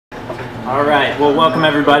All right. Well, welcome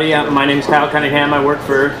everybody. My name is Cunningham. I work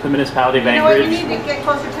for the Municipality of Anchorage. You need to get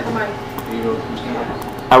closer to the mic.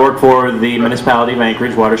 I work for the Municipality of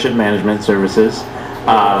Anchorage Watershed Management Services,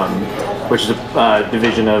 which is a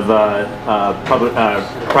division of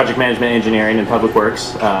project management engineering and public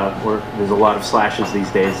works. There's a lot of slashes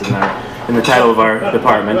these days in the title of our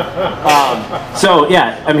department. So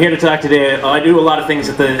yeah, I'm here to talk today. I do a lot of things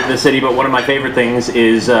at the city, but one of my favorite things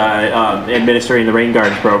is administering the rain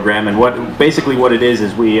gardens program. And basically what it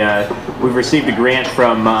is we've received a grant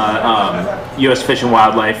from U.S. Fish and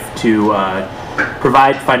Wildlife to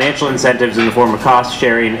provide financial incentives in the form of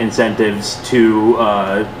cost-sharing incentives to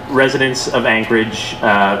residents of Anchorage,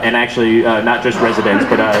 and actually not just residents,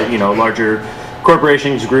 but larger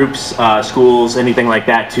corporations, groups, schools, anything like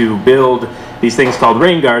that, to build these things called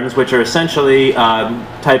rain gardens, which are essentially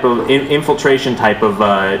type of infiltration type of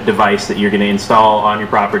device that you're going to install on your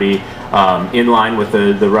property in line with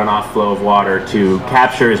the runoff flow of water to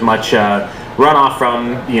capture as much runoff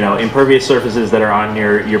from impervious surfaces that are on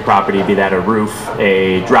your property, be that a roof,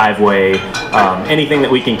 a driveway, anything that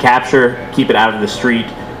we can capture, keep it out of the street,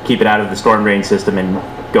 keep it out of the storm drain system,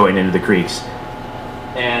 and going into the creeks.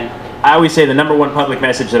 And I always say the number one public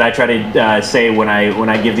message that I try to say when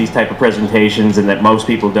I give these type of presentations, and that most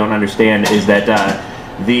people don't understand, is that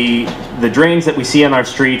the drains that we see on our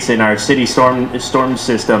streets in our city storm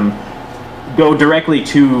system go directly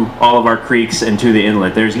to all of our creeks and to the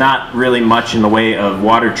inlet. There's not really much in the way of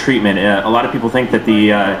water treatment. A lot of people think that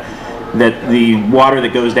the water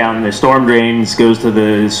that goes down the storm drains goes to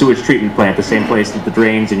the sewage treatment plant, the same place that the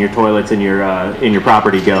drains and your toilets and your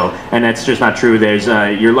property go, and that's just not true.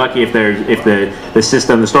 You're lucky if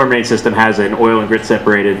the storm drain system has an oil and grit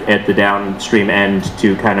separated at the downstream end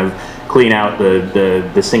to kind of clean out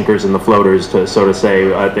the sinkers and the floaters, so to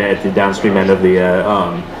say, at the downstream end of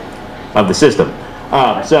the system.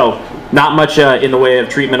 So not much in the way of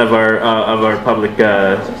treatment of our public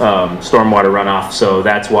stormwater runoff. So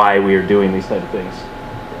that's why we are doing these type of things.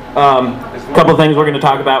 A couple things we're going to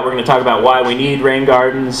talk about. We're going to talk about why we need rain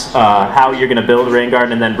gardens, how you're going to build a rain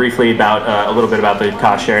garden, and then briefly about a little bit about the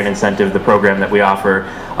cost sharing incentive, the program that we offer,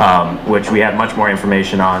 which we have much more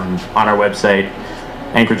information on our website,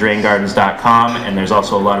 AnchorageRainGardens.com, and there's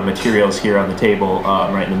also a lot of materials here on the table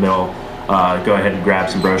right in the middle. Go ahead and grab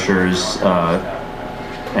some brochures.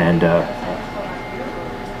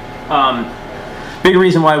 Big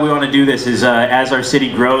reason why we want to do this is as our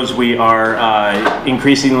city grows, we are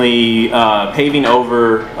increasingly paving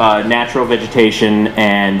over natural vegetation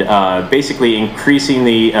and basically increasing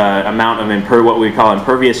the amount of what we call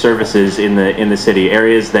impervious surfaces in the city,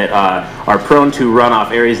 areas that are prone to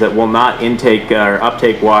runoff, areas that will not intake or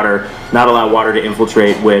uptake water, not allow water to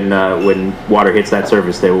infiltrate when water hits that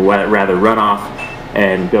surface. They will rather run off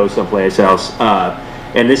and go someplace else.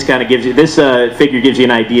 And this kind of gives you, this figure gives you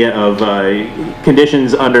an idea of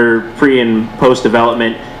conditions under pre and post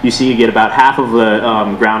development. You see you get about half of the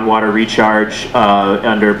groundwater recharge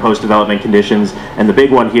under post development conditions, and the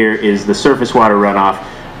big one here is the surface water runoff.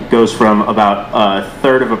 It goes from about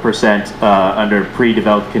 1/3% under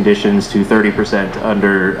pre-developed conditions to 30%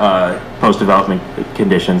 under post-development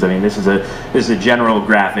conditions. I mean, this is a general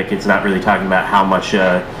graphic. It's not really talking about how much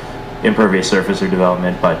impervious surface or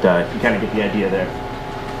development, but you kind of get the idea there.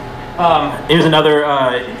 Here's another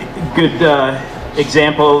good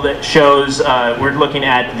example that shows, we're looking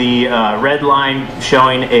at the red line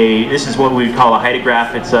showing this is what we would call a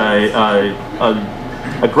hydrograph. It's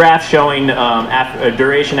a graph showing a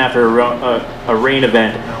duration after a rain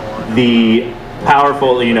event, the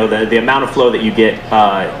powerful, the amount of flow that you get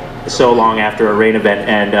so long after a rain event.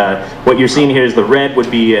 And what you're seeing here is the red would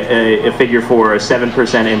be a figure for a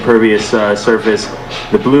 7% impervious surface.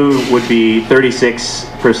 The blue would be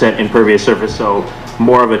 36% impervious surface, so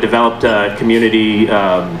more of a developed community.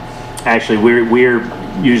 Actually, we're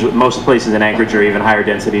usually, most places in Anchorage are even higher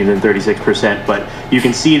density than 36%, but you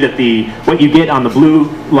can see that what you get on the blue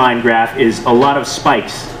line graph is a lot of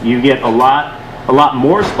spikes. You get a lot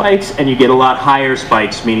more spikes, and you get a lot higher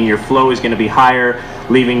spikes, meaning your flow is going to be higher,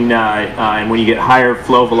 leaving, and when you get higher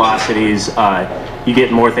flow velocities, you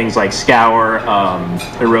get more things like scour,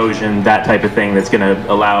 erosion, that type of thing that's going to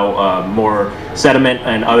allow more sediment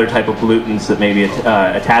and other type of pollutants that may be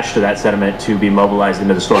attached to that sediment to be mobilized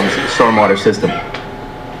into the stormwater system.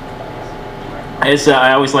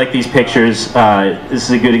 I always like these pictures. This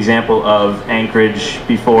is a good example of Anchorage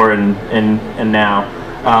before and now.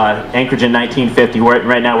 Anchorage in 1950.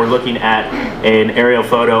 Right now we're looking at an aerial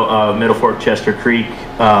photo of Middle Fork Chester Creek,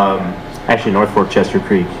 actually North Fork Chester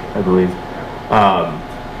Creek, I believe.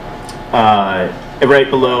 Right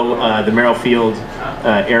below the Merrill Field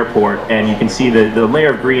airport, and you can see the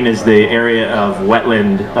layer of green is the area of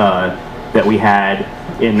wetland that we had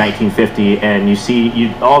in 1950, and you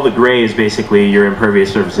see all the gray is basically your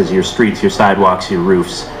impervious surfaces, your streets, your sidewalks, your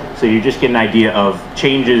roofs. So you just get an idea of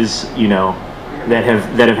changes, you know, that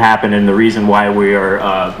have happened, and the reason why we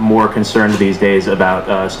are more concerned these days about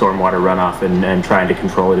stormwater runoff and trying to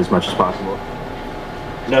control it as much as possible.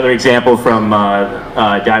 Another example from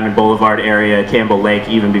Diamond Boulevard area, Campbell Lake,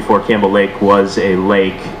 even before Campbell Lake was a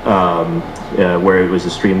lake where it was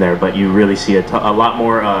a stream there, but you really see a lot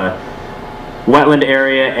more wetland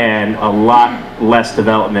area and a lot less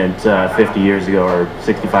development 50 years ago or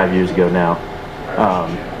 65 years ago now.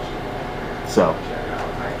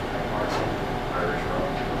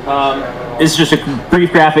 This is just a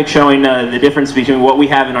brief graphic showing the difference between what we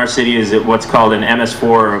have in our city is what's called an MS4,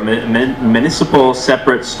 or Municipal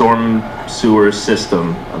Separate Storm Sewer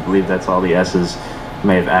System. I believe that's all the S's.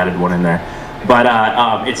 May have added one in there. But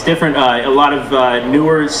it's different. A lot of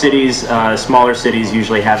newer cities, smaller cities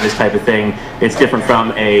usually have this type of thing. It's different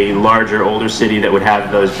from a larger, older city that would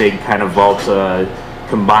have those big kind of vault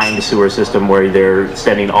combined sewer system where they're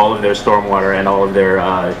sending all of their stormwater and all of their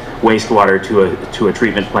wastewater to a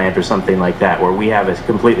treatment plant or something like that, where we have a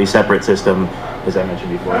completely separate system, as I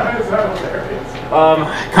mentioned before.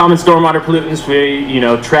 Common stormwater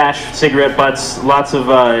pollutants, trash, cigarette butts, lots of,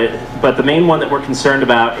 but the main one that we're concerned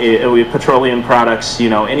about is petroleum products.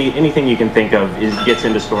 Anything you can think of gets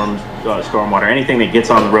into stormwater. Anything that gets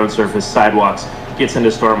on the road surface, sidewalks, gets into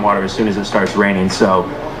stormwater as soon as it starts raining. So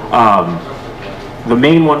the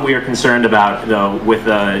main one we are concerned about, though, with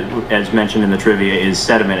as mentioned in the trivia, is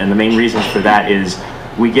sediment, and the main reasons for that is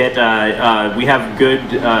we have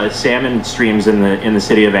good salmon streams in the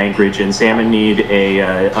city of Anchorage, and salmon need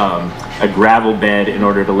a gravel bed in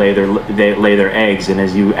order to lay their eggs. And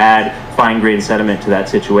as you add fine grained sediment to that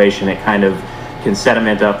situation, it kind of can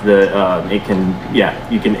sediment up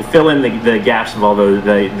you can fill in the gaps of all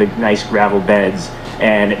the nice gravel beds,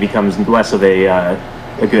 and it becomes less of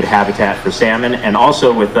a good habitat for salmon. And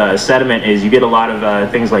also with sediment is you get a lot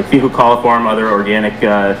of things like fecal coliform, other organic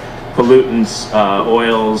pollutants,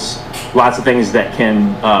 oils, lots of things that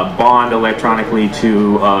can bond electronically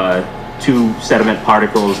to sediment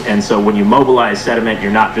particles. And so when you mobilize sediment,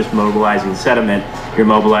 you're not just mobilizing sediment, you're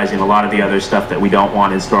mobilizing a lot of the other stuff that we don't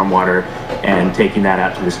want in stormwater and taking that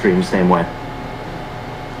out to the stream the same way.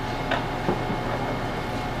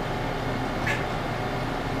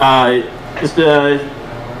 Just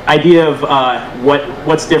idea of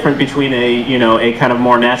what's different between a kind of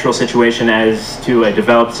more natural situation as to a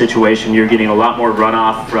developed situation. You're getting a lot more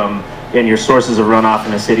runoff and your sources of runoff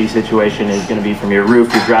in a city situation is going to be from your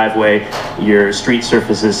roof, your driveway, your street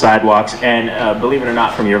surfaces, sidewalks, and believe it or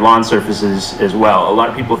not, from your lawn surfaces as well. A lot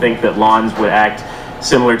of people think that lawns would act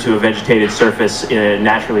similar to a vegetated surface, a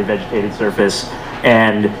naturally vegetated surface,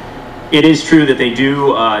 and it is true that they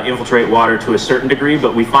do infiltrate water to a certain degree,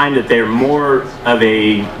 but we find that they're more of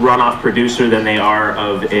a runoff producer than they are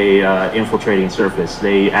of a infiltrating surface.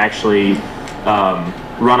 They actually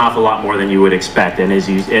run off a lot more than you would expect, and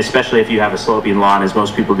especially if you have a sloping lawn, as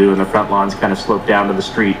most people do, and the front lawns kind of slope down to the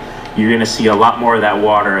street, you're going to see a lot more of that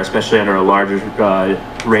water, especially under a larger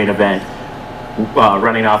rain event,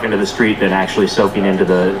 running off into the street than actually soaking into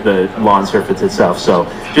the lawn surface itself. So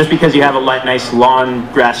just because you have a nice lawn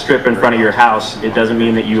grass strip in front of your house, it doesn't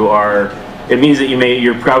mean that it means that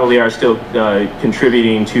you probably are still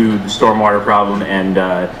contributing to the stormwater problem, and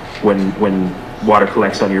when water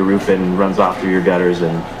collects on your roof and runs off through your gutters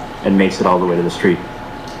and makes it all the way to the street.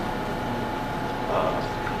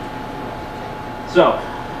 So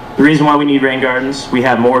the reason why we need rain gardens: we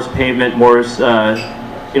have more pavement, more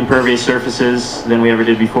impervious surfaces than we ever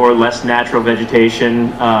did before, less natural vegetation,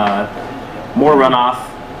 more runoff,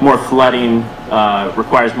 more flooding,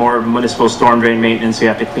 requires more municipal storm drain maintenance. You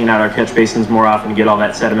have to clean out our catch basins more often to get all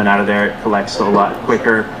that sediment out of there. It collects a lot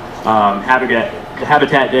quicker.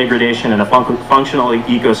 Habitat degradation and a functional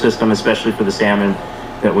ecosystem, especially for the salmon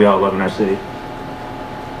that we all love in our city.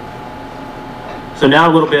 So now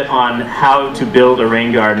a little bit on how to build a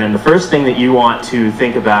rain garden. And the first thing that you want to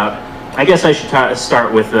think about, I guess I should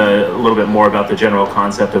start with a little bit more about the general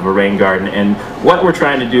concept of a rain garden. And what we're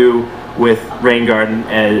trying to do with rain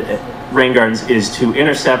gardens is to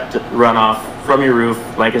intercept runoff from your roof,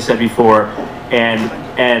 like I said before, and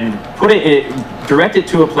direct it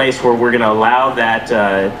to a place where we're going to allow that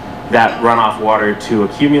runoff water to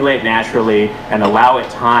accumulate naturally and allow it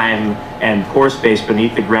time and pore space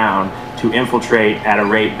beneath the ground to infiltrate at a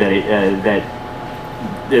rate that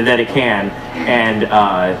it can, and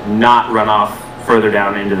not run off further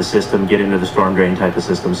down into the system, get into the storm drain type of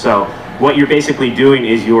system. So what you're basically doing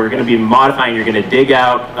is you're going to be modifying, you're going to dig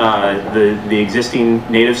out the existing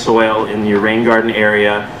native soil in your rain garden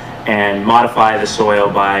area and modify the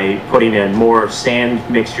soil by putting in more sand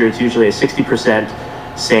mixture. It's usually a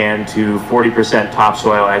 60% sand to 40%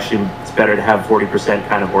 topsoil. Actually, it's better to have 40%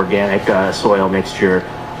 kind of organic soil mixture.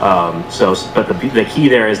 But the key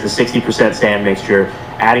there is the 60% sand mixture.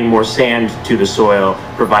 Adding more sand to the soil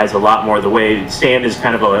provides a lot more. The way sand is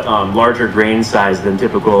kind of a larger grain size than a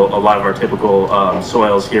lot of our typical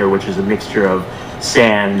soils here, which is a mixture of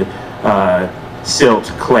sand, silt,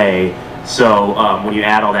 clay. So when you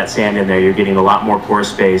add all that sand in there, you're getting a lot more pore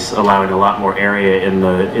space, allowing a lot more area in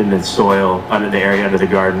the soil, under the area under the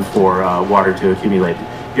garden for water to accumulate.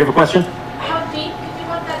 Do you have a question? How deep do you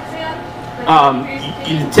want that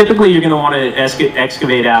sand? Typically, you're going to want to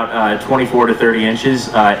excavate out 24 to 30 inches.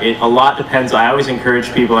 A lot depends. I always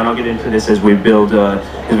encourage people, and I'll get into this as we build,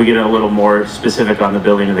 as we get a little more specific on the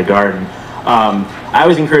building of the garden. I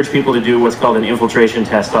always encourage people to do what's called an infiltration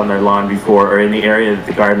test on their lawn before, or in the area that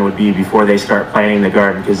the garden would be before they start planting the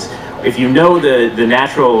garden. Because if you know the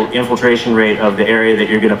natural infiltration rate of the area that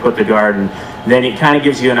you're going to put the garden, then it kind of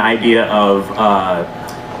gives you an idea of,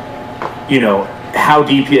 how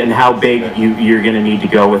deep and how big you're going to need to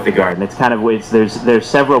go with the garden. It's kind of there's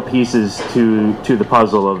several pieces to the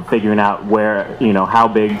puzzle of figuring out where, how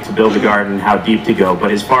big to build the garden, how deep to go.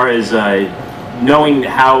 But as far as knowing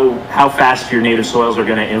how fast your native soils are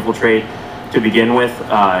going to infiltrate to begin with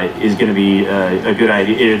is going to be a good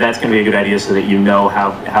idea. That's going to be a good idea so that you know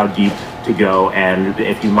how deep to go, and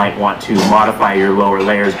if you might want to modify your lower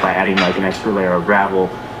layers by adding like an extra layer of gravel,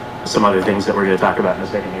 some other things that we're going to talk about in a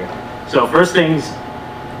second here. So first things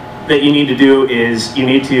that you need to do is you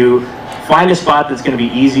need to find a spot that's going to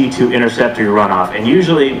be easy to intercept your runoff. And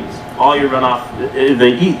usually all your runoff,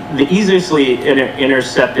 the easily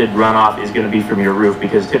intercepted runoff is going to be from your roof,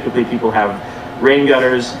 because typically people have rain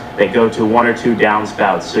gutters that go to one or two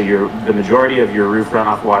downspouts. So the majority of your roof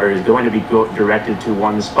runoff water is going to be directed to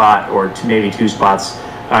one spot or maybe two spots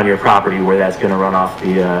on your property where that's going to run off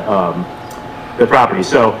the property.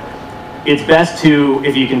 So it's best to,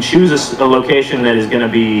 if you can choose a location that is going to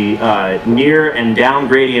be near and down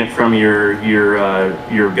gradient from your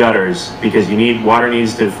gutters, because water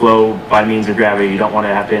needs to flow by means of gravity. You don't want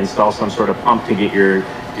to have to install some sort of pump to get your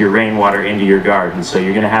rainwater into your garden. So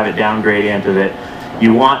you're going to have it down gradient of it.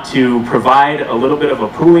 You want to provide a little bit of a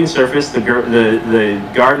pooling surface.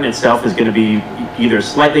 The garden itself is going to be either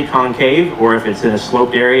slightly concave, or if it's in a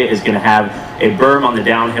sloped area, is going to have a berm on the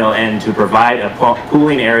downhill end to provide a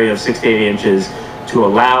pooling area of 6 to 8 inches to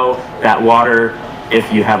allow that water,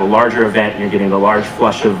 if you have a larger event and you're getting a large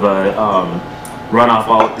flush of runoff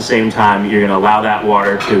all at the same time, you're going to allow that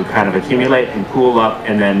water to kind of accumulate and pool up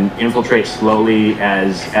and then infiltrate slowly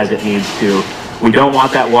as it needs to. We don't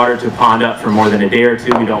want that water to pond up for more than a day or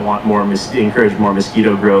two. We don't want encourage more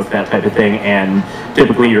mosquito growth, that type of thing. And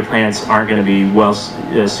typically your plants aren't going to be well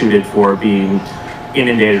suited for being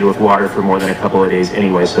inundated with water for more than a couple of days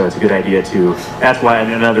anyway. So it's a good idea that's why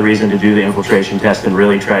another reason to do the infiltration test and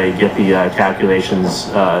really try to get the calculations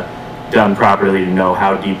done properly to know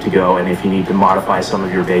how deep to go and if you need to modify some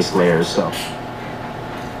of your base layers. So.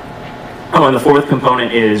 Oh, and the fourth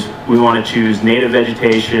component is we want to choose native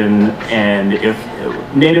vegetation, and if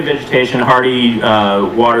native vegetation, hardy,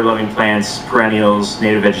 water-loving plants, perennials,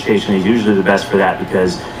 native vegetation is usually the best for that,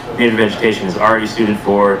 because native vegetation is already suited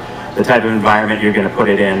for the type of environment you're going to put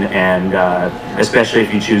it in, and especially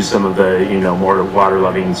if you choose some of the more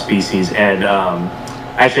water-loving species. And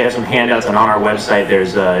I actually have some handouts, and on our website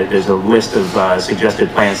there's a list of suggested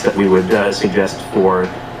plants that we would suggest for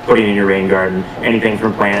putting in your rain garden. Anything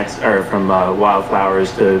from plants or from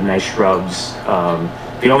wildflowers to nice shrubs.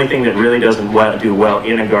 The only thing that really doesn't do well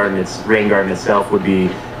in a garden, rain garden itself, would be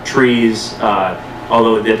trees.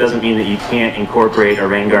 Although that doesn't mean that you can't incorporate a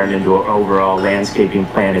rain garden into an overall landscaping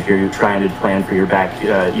plan if you're trying to plan for your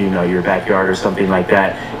your backyard or something like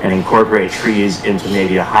that, and incorporate trees into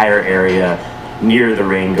maybe a higher area near the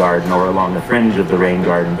rain garden or along the fringe of the rain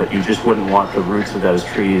garden. But you just wouldn't want the roots of those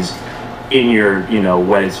trees in your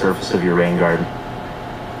wetted surface of your rain garden.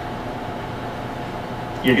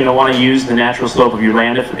 You're going to want to use the natural slope of your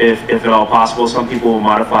land if at all possible. Some people will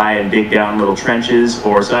modify and dig down little trenches,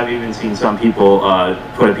 or so I've even seen some people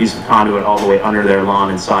put a piece of conduit all the way under their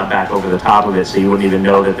lawn and sod back over the top of it, so you wouldn't even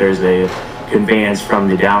know that there's a conveyance from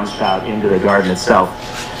the downspout into the garden itself.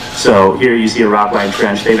 So here you see a rock line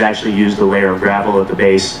trench. They've actually used a layer of gravel at the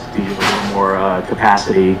base to give a little more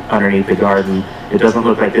capacity underneath the garden. It doesn't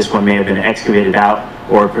look like this one may have been excavated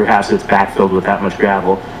out, or perhaps it's backfilled with that much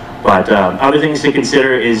gravel. But other things to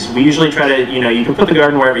consider is we usually try to, you can put the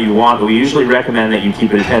garden wherever you want, but we usually recommend that you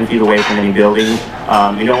keep it 10 feet away from any building.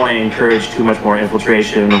 You don't want to encourage too much more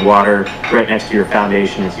infiltration of water right next to your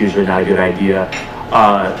foundation. It's usually not a good idea.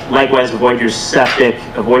 Likewise, avoid your septic,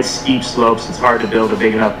 avoid steep slopes. It's hard to build a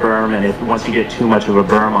big enough berm, and once you get too much of a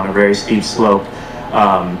berm on a very steep slope,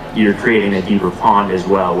 you're creating a deeper pond as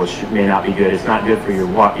well, which may not be good. It's not good for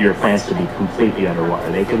your plants to be completely underwater.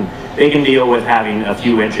 They can deal with having a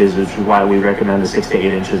few inches, which is why we recommend the 6 to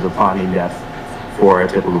 8 inches of ponding depth for a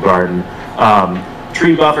typical garden.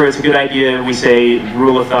 Tree buffer is a good idea. We say,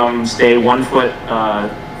 rule of thumb, stay 1 foot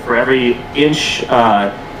for every inch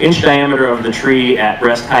diameter of the tree at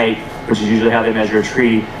breast height, which is usually how they measure a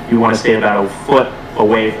tree. You want to stay about a foot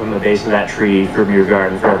away from the base of that tree from your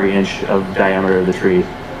garden for every inch of diameter of the tree.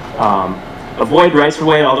 Avoid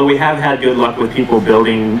rights-of-way, although we have had good luck with people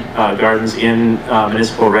building gardens in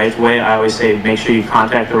municipal rights-of-way. I always say make sure you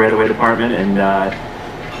contact the right-of-way department and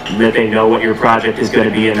that they know what your project is going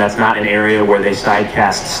to be, and that's not an area where they side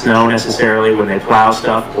cast snow necessarily when they plow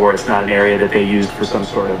stuff, or it's not an area that they used for some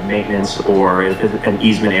sort of maintenance, or an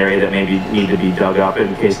easement area that maybe need to be dug up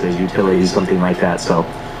in case there's utilities, something like that. So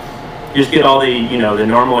just get all the, the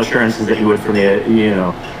normal assurances that you would from the,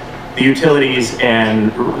 the utilities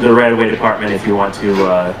and the right-of-way department if you want to,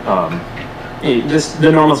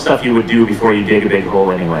 the normal stuff you would do before you dig a big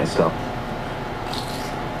hole anyway, so.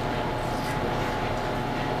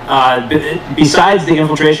 Besides the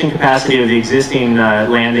infiltration capacity of the existing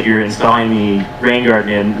land that you're installing the rain garden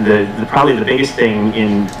in, probably the biggest thing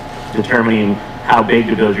in determining how big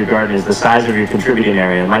to build your garden is the size of your contributing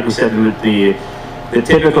area. And like we said, the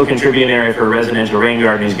typical contributing area for a residential rain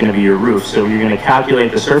garden is going to be your roof. So you're going to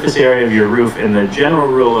calculate the surface area of your roof, and the general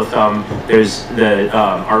rule of thumb, there's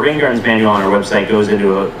our rain gardens manual on our website goes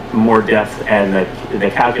into more depth and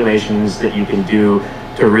the calculations that you can do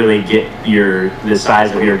to really get the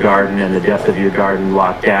size of your garden and the depth of your garden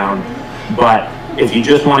locked down. But if you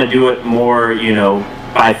just want to do it more,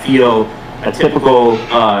 by feel,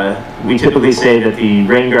 we typically say that the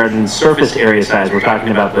rain garden surface area size, we're talking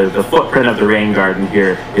about the footprint of the rain garden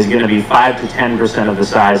here, is going to be 5 to 10% of the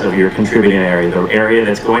size of your contributing area. The area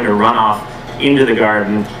that's going to run off into the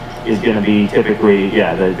garden is going to be typically,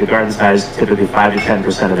 the garden size is typically 5 to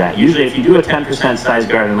 10% of that. Usually if you do a 10% size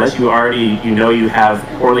garden, unless you already, you have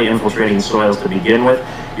poorly infiltrating soils to begin with,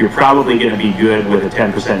 you're probably going to be good with a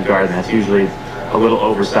 10% garden. That's usually a little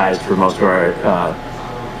oversized for most of our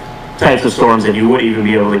types of storms, and you wouldn't even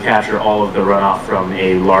be able to capture all of the runoff from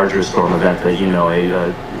a larger storm event that,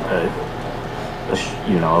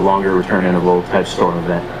 a longer return interval type storm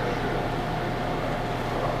event.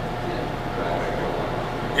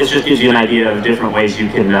 This just gives you an idea of different ways you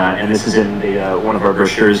can, and this is in the one of our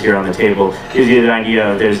brochures here on the table, gives you an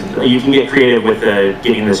idea of you can get creative with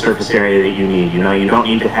getting the surface area that you need. You don't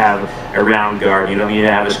need to have a round garden, you don't need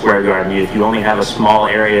to have a square garden. If you only have a small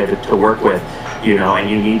area to work with, and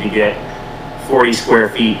you need to get 40 square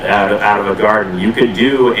feet out of a garden, you could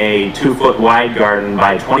do a 2-foot wide garden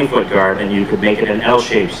by 20-foot garden, and you could make it an L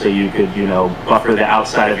shape, so you could, buffer the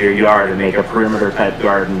outside of your yard and make a perimeter type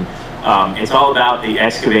garden. It's all about the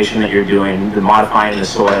excavation that you're doing, the modifying the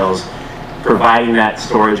soils, providing that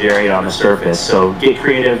storage area on the surface. So get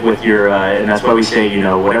creative with your, and that's why we say,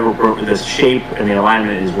 whatever the shape and the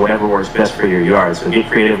alignment is, whatever works best for your yard. So get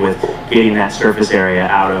creative with getting that surface area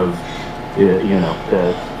out of,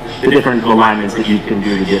 the different alignments that you can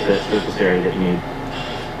do to get the surface area that you need.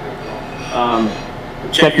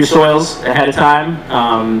 Check your soils ahead of time.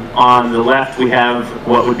 On the left, we have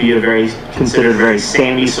what would be considered very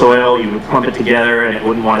sandy soil. You would clump it together, and it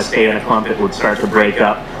wouldn't want to stay in a clump. It would start to break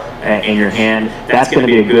up in your hand. That's going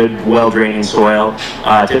to be a good, well-draining soil.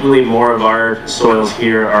 Typically, more of our soils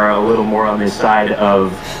here are a little more on the side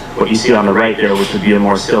of what you see on the right there, which would be a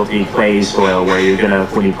more silty, clayey soil, where you're going to,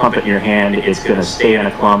 when you clump it in your hand, it's going to stay in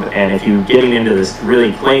a clump. And if you're getting into this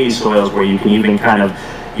really clayey soils, where you can even kind of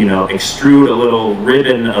extrude a little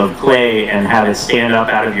ribbon of clay and have it stand up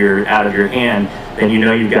out of your hand, then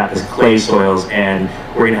you've got this clay soils, and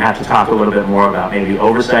we're going to have to talk a little bit more about maybe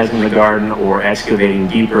oversizing the garden or excavating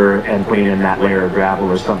deeper and putting in that layer of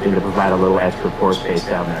gravel or something to provide a little extra pore space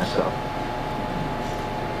down there.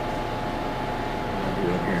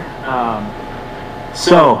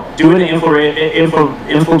 So do an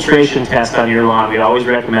infiltration test on your lawn. We always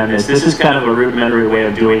recommend this. This is kind of a rudimentary way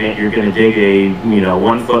of doing it. You're going to dig a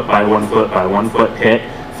 1 foot by 1 foot by 1 foot pit,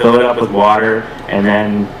 fill it up with water, and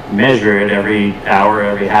then measure it every hour,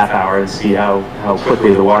 every half hour, and see how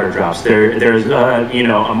quickly the water drops. There's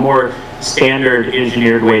a more standard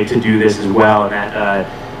engineered way to do this as well, and that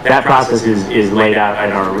that process is laid out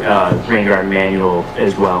in our rain garden manual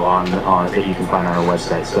as well on that you can find on our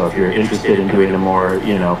website. So if you're interested in doing a more,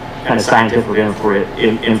 kind of scientific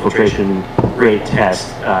infiltration rate test,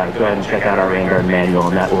 go ahead and check out our rain garden manual,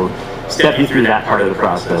 and that will step you through that part of the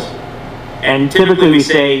process. And typically we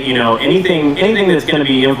say, anything that's going to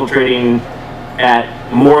be infiltrating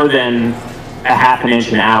at more than a half an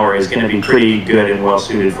inch an hour is going to be pretty good and well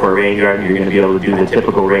suited for a rain garden. You're going to be able to do the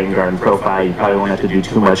typical rain garden profile. You probably won't have to do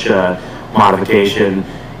too much modification.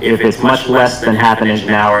 If it's much less than half an inch an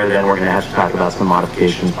hour, then we're going to have to talk about some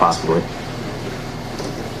modifications possibly.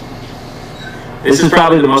 This is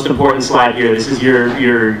probably the most important slide here. This is your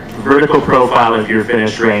vertical profile of your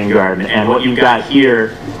finished rain garden. And what you've got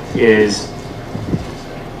here is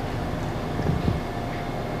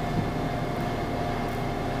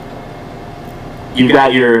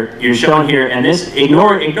you're shown here, and this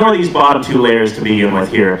ignore these bottom two layers to begin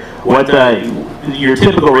with here. What your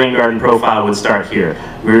typical rain garden profile would start here.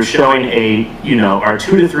 We're showing our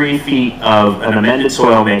 2 to 3 feet of an amended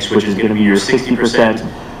soil mix, which is going to be your 60%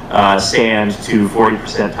 sand to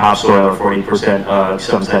 40% topsoil or 40%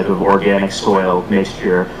 some type of organic soil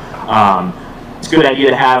mixture. It's a good idea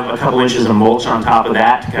to have a couple inches of mulch on top of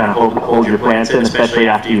that to kind of hold your plants in, especially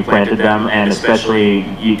after you've planted them, and especially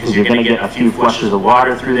because you're going to get a few flushes of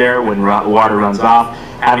water through there when water runs off.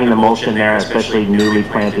 Having the mulch in there, especially newly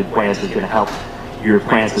planted plants, is going to help your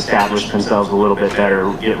plants establish themselves a little bit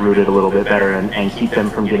better, get rooted a little bit better, and keep them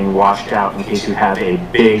from getting washed out in case you have a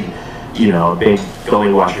big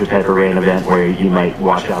gully washer type of rain event where you might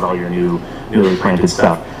wash out all your newly planted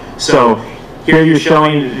stuff. So here you're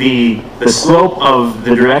showing the slope of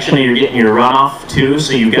the direction that you're getting your runoff to,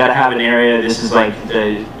 so you've got to have an area. This is like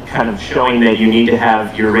the kind of showing that you need to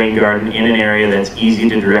have your rain garden in an area that's easy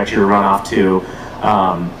to direct your runoff to,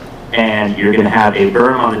 and you're going to have a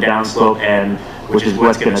berm on the downslope end, which is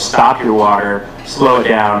what's going to stop your water, slow it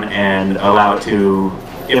down, and allow it to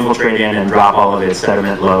infiltrate in and drop all of its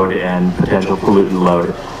sediment load and potential pollutant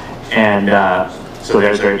load. And so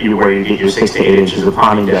there's where you get your 6 to 8 inches of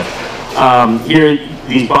ponding depth. Here,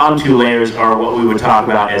 these bottom two layers are what we would talk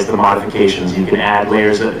about as the modifications. You can add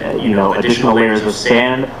layers of, additional layers of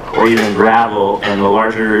sand or even gravel, and the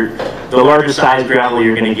larger size gravel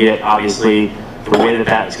you're going to get, obviously, the way that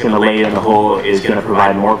that's going to lay in the hole is going to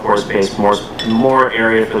provide more pore space, more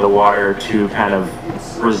area for the water to kind of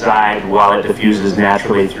reside while it diffuses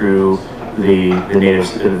naturally through the native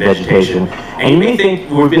vegetation. And you may think,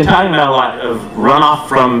 we've been talking about a lot of runoff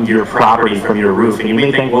from your property, from your roof, and you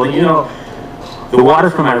may think, well, the water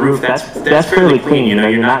from my roof, that's fairly clean.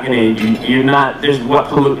 You're not there's what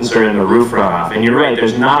pollutants are in the roof runoff. And you're right,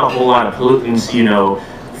 there's not a whole lot of pollutants,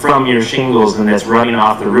 from your shingles and that's running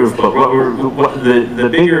off the roof. But what the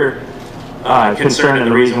bigger concern and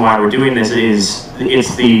the reason why we're doing this is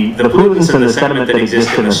it's the pollutants and the sediment that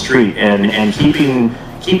exist in the street, and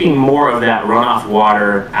keeping more of that runoff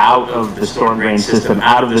water out of the storm drain system,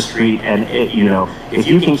 out of the street. And if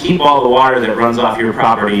you can keep all the water that runs off your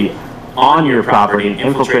property on your property and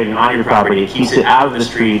infiltrating on your property, it keeps it out of the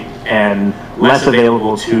street and less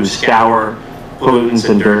available to scour pollutants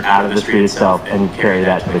and dirt out of the street itself and carry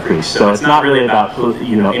that to the creeks. So it's not really about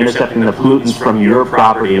intercepting the pollutants from your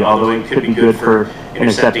property, although it could be good for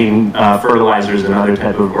intercepting fertilizers and other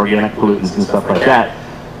type of organic pollutants and stuff like that.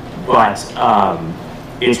 But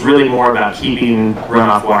it's really more about keeping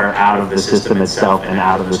runoff water out of the system itself and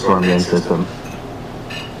out of the storm drain system.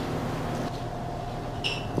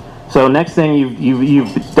 So next thing,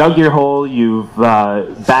 you've dug your hole, you've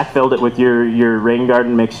backfilled it with your rain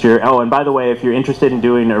garden mixture. Oh, and by the way, if you're interested in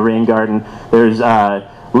doing a rain garden, there's a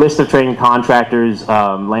list of trained contractors,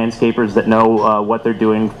 landscapers that know what they're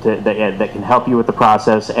doing that can help you with the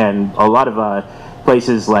process, and a lot of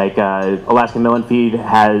places like Alaska Mill and Feed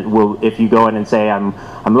will, if you go in and say, I'm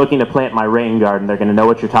looking to plant my rain garden, they're going to know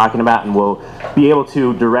what you're talking about and will be able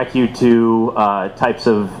to direct you to types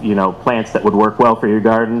of plants that would work well for your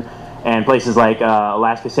garden. And places like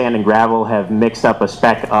Alaska Sand and Gravel have mixed up a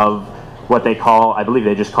spec of what they call, I believe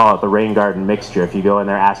they just call it the rain garden mixture. If you go in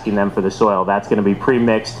there asking them for the soil, that's going to be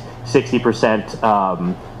pre-mixed 60%.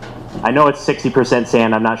 I know it's 60%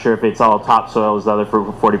 sand. I'm not sure if it's all topsoil is the other for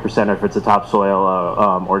 40% or if it's a topsoil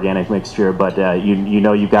organic mixture, but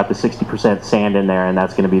you've got the 60% sand in there, and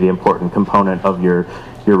that's going to be the important component of your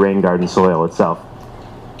rain garden soil itself.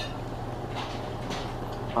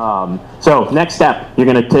 So next step, you're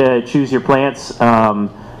going to choose your plants.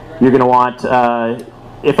 You're going to want,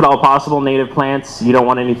 if at all possible, native plants. You don't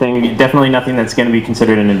want anything, definitely nothing that's going to be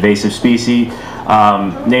considered an invasive species.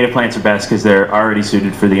 Native plants are best because they're already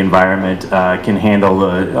suited for the environment, can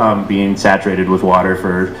handle being saturated with water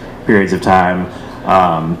for periods of time.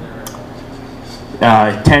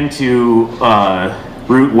 tend to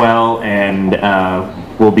root well and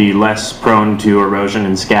will be less prone to erosion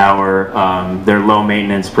and scour. They're low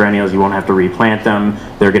maintenance perennials. You won't have to replant them.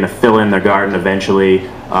 They're going to fill in their garden eventually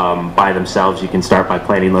by themselves. You can start by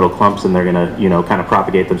planting little clumps, and they're going to, kind of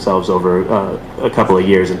propagate themselves over a couple of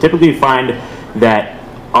years. And typically you find that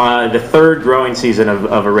the third growing season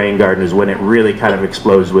of a rain garden is when it really kind of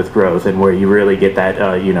explodes with growth, and where you really get that,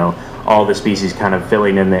 all the species kind of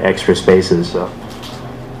filling in the extra spaces. So.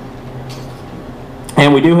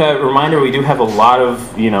 And we do have a lot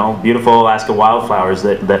of, beautiful Alaska wildflowers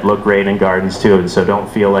that look great in gardens too. And so don't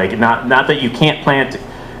feel like, not that you can't plant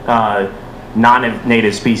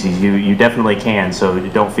non-native species, you definitely can. So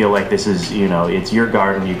don't feel like this is, it's your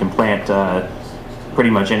garden. You can plant pretty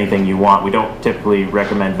much anything you want. We don't typically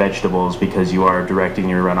recommend vegetables because you are directing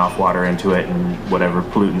your runoff water into it, and whatever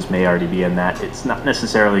pollutants may already be in that. It's not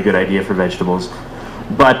necessarily a good idea for vegetables.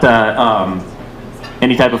 But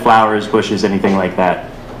any type of flowers, bushes, anything like that,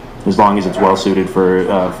 as long as it's well suited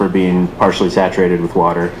for being partially saturated with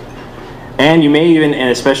water. And you may even, and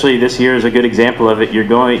especially this year is a good example of it,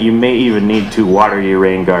 you may even need to water your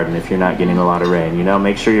rain garden if you're not getting a lot of rain.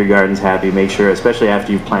 Make sure your garden's happy. Make sure, especially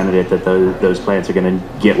after you've planted it, that those plants are going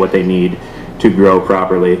to get what they need to grow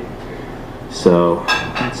properly. So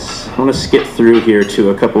I want to skip through here to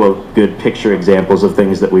a couple of good picture examples of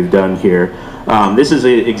things that we've done here. This is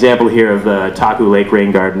an example here of the Taku Lake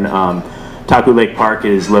Rain Garden. Taku Lake Park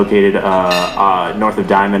is located north of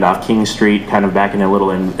Diamond off King Street, kind of back in a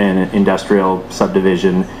little industrial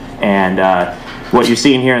subdivision. And what you're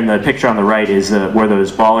seeing here in the picture on the right is where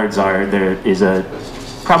those bollards are. There is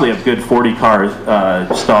probably a good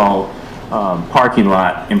 40-car stall parking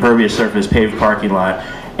lot, impervious surface paved parking lot.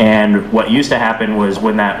 And what used to happen was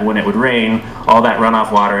when it would rain, all that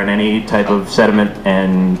runoff water and any type of sediment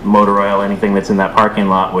and motor oil, anything that's in that parking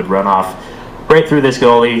lot, would run off right through this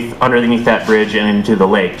gully, underneath that bridge, and into the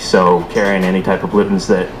lake. So carrying any type of pollutants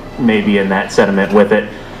that may be in that sediment with it.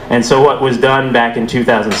 And so what was done back in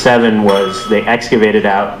 2007 was they excavated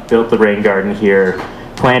out, built the rain garden here,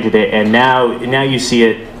 planted it, and now you see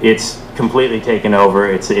it's completely taken over.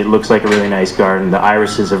 It looks like a really nice garden. The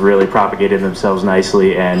irises have really propagated themselves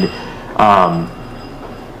nicely, and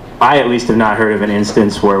I at least have not heard of an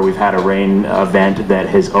instance where we've had a rain event that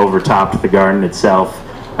has overtopped the garden itself.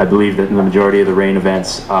 I believe that the majority of the rain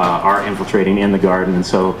events are infiltrating in the garden, and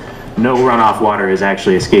so no runoff water is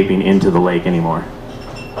actually escaping into the lake anymore.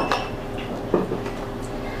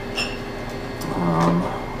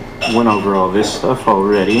 Went over all this stuff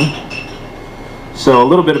already. So a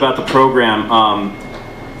little bit about the program.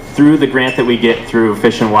 Through the grant that we get through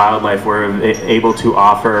Fish and Wildlife, we're able to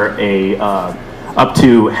offer up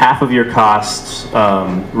to half of your costs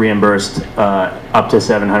reimbursed up to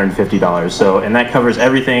 $750. So, and that covers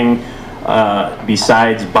everything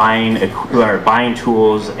besides buying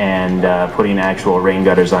tools and putting actual rain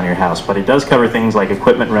gutters on your house. But it does cover things like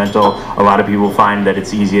equipment rental. A lot of people find that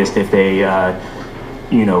it's easiest if they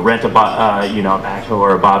rent a backhoe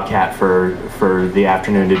or a bobcat for the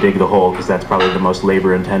afternoon to dig the hole, because that's probably the most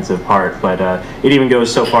labor-intensive part. But it even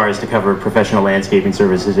goes so far as to cover professional landscaping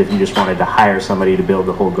services if you just wanted to hire somebody to build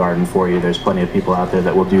the whole garden for you. There's plenty of people out there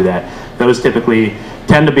that will do that. Those typically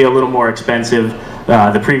tend to be a little more expensive.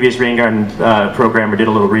 The previous rain garden programmer did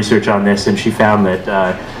a little research on this, and she found that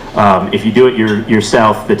if you do it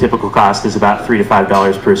yourself, the typical cost is about $3 to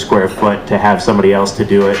 $5 per square foot. To have somebody else to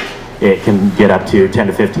do it, it can get up to $10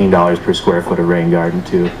 to $15 per square foot of rain garden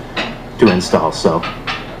to install. So,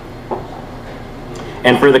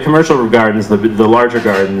 and for the commercial gardens, the larger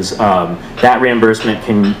gardens, that reimbursement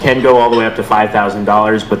can go all the way up to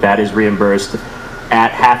 $5,000, but that is reimbursed at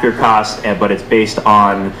half your cost, but it's based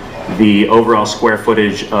on the overall square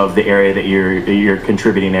footage of the area that your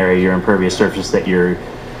contributing area, your impervious surface that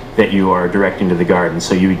you are directing to the garden.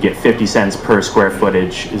 So you would get 50 cents per square foot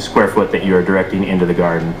that you are directing into the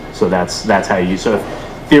garden. So that's how you. So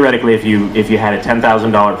theoretically, if you had a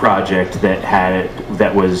 $10,000 project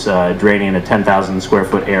that was draining a 10,000 square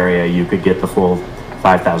foot area, you could get the full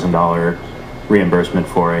 $5,000 reimbursement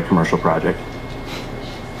for a commercial project.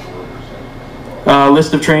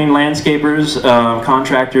 List of trained landscapers,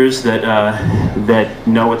 contractors that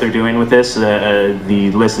know what they're doing with this.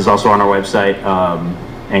 The list is also on our website.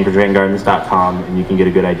 AnchorageRainGardens.com, and you can get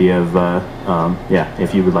a good idea of,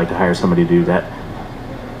 if you would like to hire somebody to do that.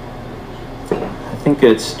 I think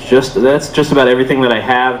that's just about everything that I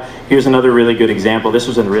have. Here's another really good example. This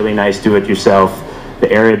was a really nice do-it-yourself. The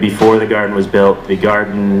area before the garden was built, the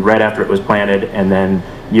garden right after it was planted, and then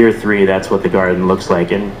year 3, that's what the garden looks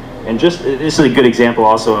like. And just this is a good example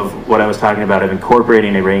also of what I was talking about, of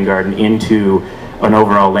incorporating a rain garden into an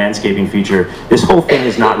overall landscaping feature. This whole thing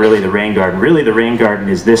is not really the rain garden. Really, the rain garden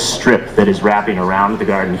is this strip that is wrapping around the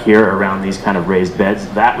garden here, around these kind of raised beds.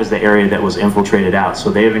 That was the area that was infiltrated out.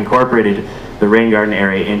 So they have incorporated the rain garden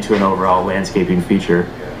area into an overall landscaping feature.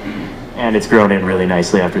 And it's grown in really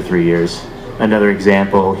nicely after 3 years. Another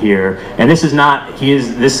example here, and this is not,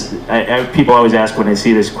 people always ask when they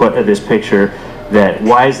see this picture, that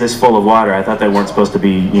why is this full of water? I thought they weren't supposed to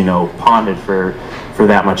be, you know, ponded for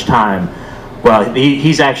that much time. Well,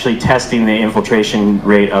 he's actually testing the infiltration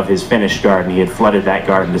rate of his finished garden. He had flooded that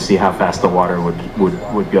garden to see how fast the water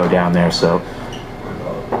would go down there. So,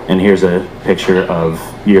 and here's a picture of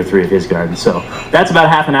year 3 of his garden. So that's about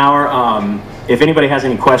half an hour. If anybody has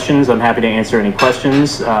any questions, I'm happy to answer any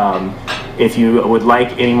questions. If you would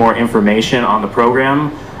like any more information on the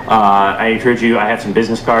program, I encourage you, I have some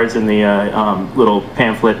business cards in the little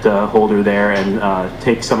pamphlet holder there, and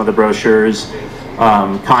take some of the brochures.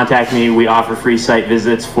 Contact me. We offer free site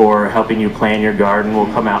visits for helping you plan your garden.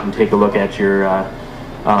 We'll come out and take a look at your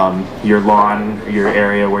lawn, your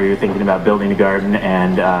area where you're thinking about building a garden,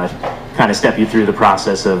 and kind of step you through the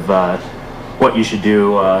process of what you should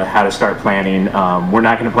do, how to start planning. We're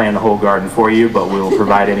not going to plan the whole garden for you, but we'll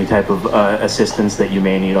provide any type of assistance that you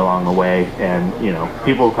may need along the way. And you know,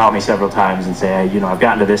 people will call me several times and say, hey, you know, I've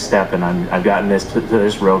gotten to this step and I've gotten to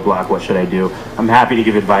this roadblock. What should I do? I'm happy to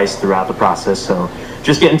give advice throughout the process. So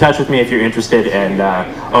just get in touch with me if you're interested. And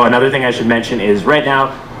oh, another thing I should mention is right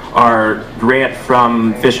now our grant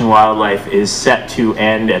from Fish and Wildlife is set to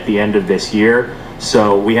end at the end of this year.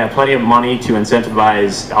 So we have plenty of money to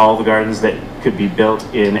incentivize all the gardens that could be built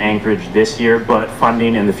in Anchorage this year, but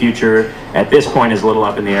funding in the future at this point is a little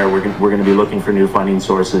up in the air. We're going to be looking for new funding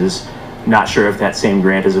sources. Not sure if that same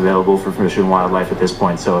grant is available for Fish and Wildlife at this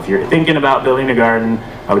point. So if you're thinking about building a garden,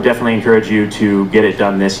 I would definitely encourage you to get it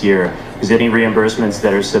done this year, because any reimbursements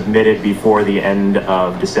that are submitted before the end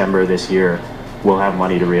of December this year will have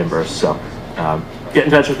money to reimburse. So get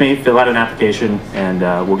in touch with me, fill out an application, and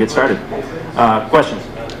we'll get started. Questions?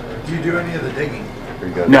 Do you do any of the digging?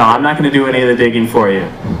 No, I'm not going to do any of the digging for you.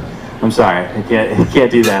 I'm sorry, I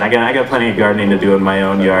can't do that. I got plenty of gardening to do in my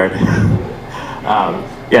own yard.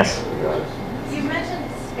 Yes? You mentioned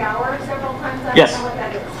scour several times. I Yes. don't know what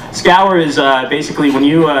that is. Scour is basically when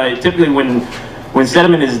you, typically when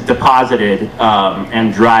sediment is deposited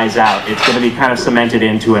and dries out, it's going to be kind of cemented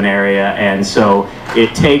into an area, and so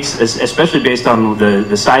it takes, especially based on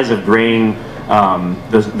the size of grain,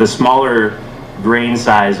 the smaller grain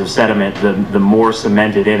size of sediment, the more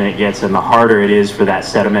cemented in it gets, and the harder it is for that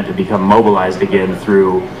sediment to become mobilized again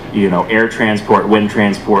through, you know, air transport, wind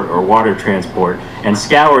transport, or water transport. And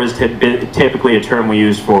scour is typically a term we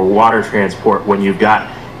use for water transport when you've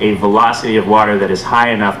got a velocity of water that is high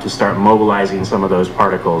enough to start mobilizing some of those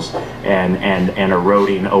particles and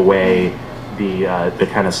eroding away the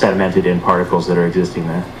kind of sedimented in particles that are existing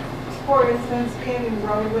there. For instance, paving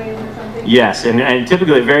roadways or something? Yes, and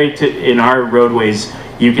typically in our roadways,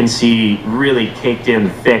 you can see really caked in,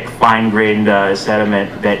 thick, fine-grained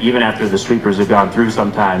sediment that even after the sweepers have gone through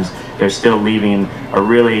sometimes, they're still leaving a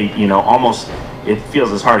really, you know, almost, it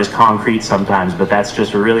feels as hard as concrete sometimes, but that's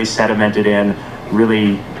just really sedimented in,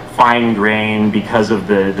 really fine grain because of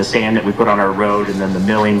the sand that we put on our road, and then the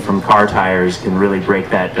milling from car tires can really break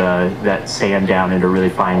that sand down into really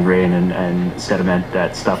fine grain and sediment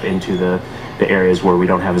that stuff into the areas where we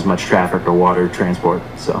don't have as much traffic or water transport.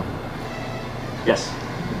 So, yes?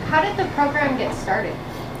 How did the program get started?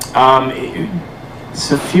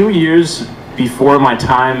 It's a few years before my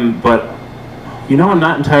time, but you know, I'm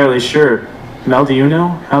not entirely sure. Mel, do you know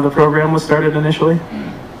how the program was started initially?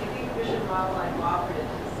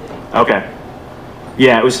 Okay.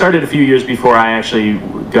 Yeah, it was started a few years before I actually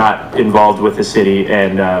got involved with the city,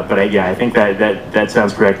 and yeah, I think that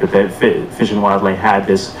sounds correct. That Fish and Wildlife had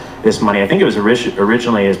this money. I think it was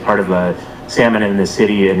originally as part of a Salmon in the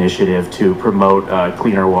City initiative to promote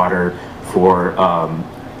cleaner water for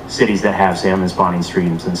cities that have salmon spawning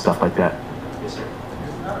streams and stuff like that. Yes, sir.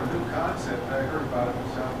 It's not a new concept. I heard about it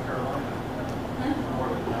in South Carolina more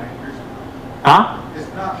than 9 years ago. Huh?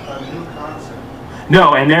 It's not a new concept.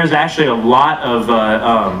 No, and there's actually a lot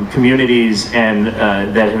of communities and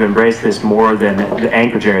that have embraced this more than the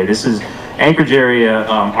Anchorage area. This is Anchorage area.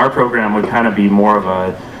 Our program would kind of be more of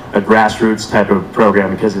a grassroots type of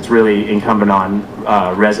program because it's really incumbent on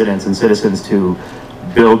residents and citizens to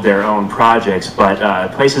build their own projects.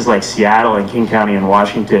 But places like Seattle and King County and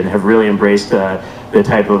Washington have really embraced the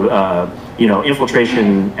type of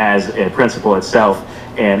infiltration as a principle itself,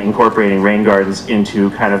 and incorporating rain gardens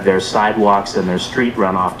into kind of their sidewalks and their street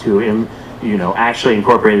runoff to, actually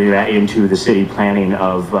incorporating that into the city planning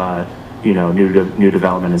of new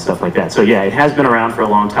development and stuff like that. So yeah, it has been around for a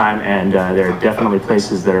long time, and there are definitely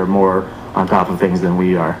places that are more on top of things than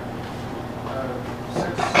we are.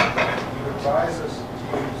 Since you advise us to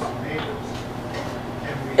use natives,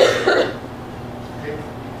 can we take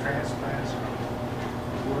transplants from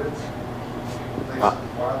woods,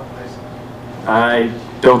 wild places? I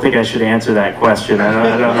don't think I should answer that question. I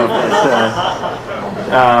don't know if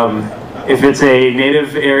that's, if it's a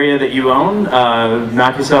native area that you own,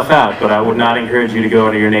 knock yourself out, but I would not encourage you to go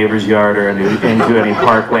into your neighbor's yard or into any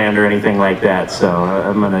parkland or anything like that, so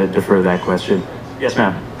I'm going to defer that question. Yes,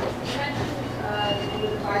 ma'am. You mentioned you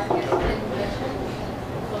advise against invention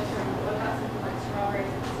closer. What about something like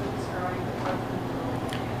strawberries and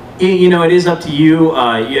destroying? It is up to you.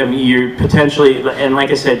 I mean, you're potentially, and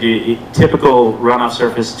like I said, typical runoff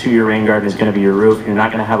surface to your rain garden is going to be your roof. You're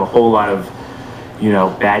not going to have a whole lot of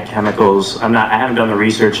bad chemicals. I haven't done the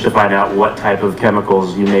research to find out what type of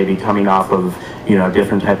chemicals you may be coming off of,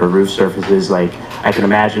 different type of roof surfaces. Like, I can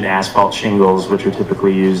imagine asphalt shingles, which are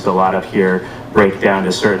typically used a lot up here, break down to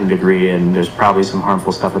a certain degree, and there's probably some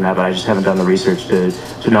harmful stuff in that, but I just haven't done the research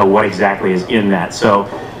to know what exactly is in that. So,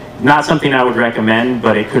 not something I would recommend,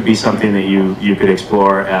 but it could be something that you could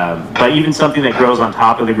explore. But even something that grows on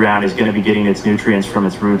top of the ground is going to be getting its nutrients from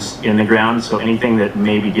its roots in the ground, so anything that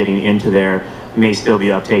may be getting into there may still be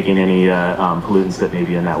uptaking any pollutants that may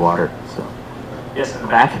be in that water. So, yes, in the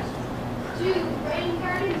back. Do rain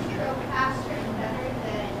gardens grow faster and better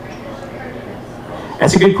than regular gardens?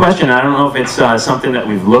 That's a good question. I don't know if it's something that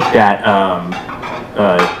we've looked at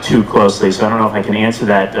too closely, so I don't know if I can answer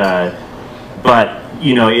that. But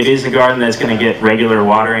it is a garden that's going to get regular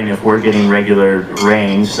watering if we're getting regular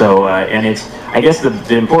rain. So, and I guess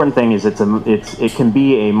the important thing is it can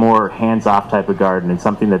be a more hands-off type of garden. It's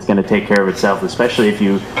something that's going to take care of itself, especially if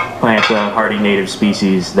you plant hardy native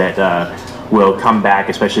species that will come back,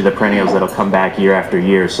 especially the perennials that'll come back year after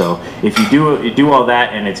year. So if you do all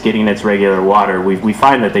that and it's getting its regular water, we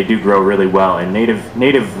find that they do grow really well, and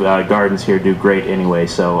native gardens here do great anyway.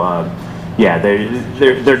 So yeah,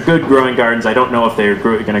 they're good growing gardens. I don't know if they're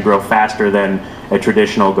going to grow faster than a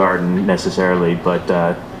traditional garden necessarily,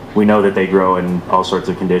 but we know that they grow in all sorts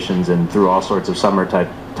of conditions and through all sorts of summer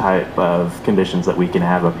type of conditions that we can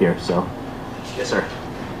have up here. So, yes, sir.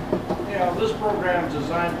 Yeah, this program is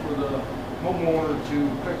designed for the homeowner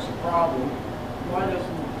to fix a problem. Why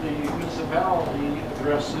doesn't the municipality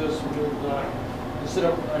address this with instead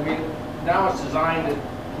of? I mean, now it's designed that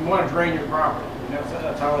you want to drain your property, and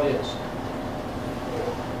that's how it is.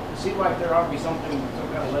 It seems like there ought to be some kind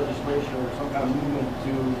of legislation or some kind of movement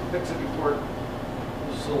to fix it before,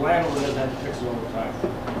 so the landlord doesn't have to fix it all the time.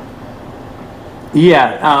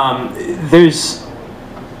 Yeah, there's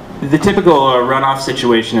the typical runoff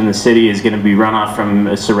situation in the city is going to be runoff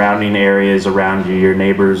from surrounding areas around you, your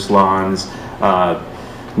neighbors' lawns,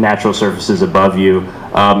 natural surfaces above you.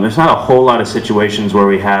 There's not a whole lot of situations where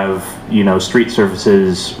we have street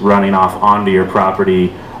surfaces running off onto your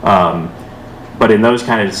property. But in those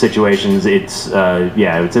kind of situations, it's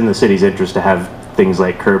in the city's interest to have things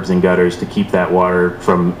like curbs and gutters to keep that water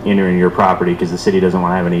from entering your property, because the city doesn't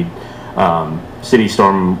want to have any city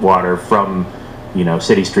storm water from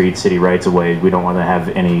city streets, city rights of way. We don't want to have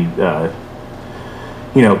any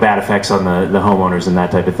bad effects on the homeowners and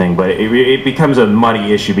that type of thing. But it becomes a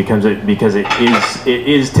muddy issue because it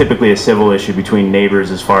is typically a civil issue between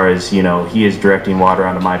neighbors, as far as he is directing water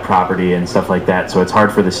onto my property and stuff like that. So it's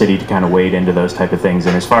hard for the city to kind of wade into those type of things.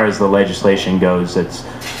 And as far as the legislation goes, it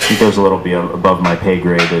goes a little bit above my pay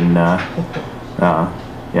grade. And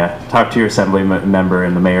yeah, talk to your assembly member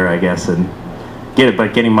and the mayor, I guess, and get it.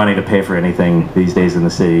 But getting money to pay for anything these days in the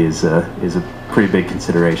city is a pretty big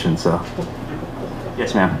consideration. So.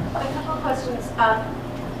 Yes, ma'am. A couple of questions.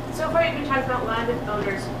 So far you've been talking about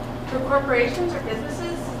landowners. For corporations or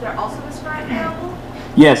businesses, is there also this grant available?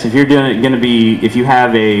 Yes, if you're if you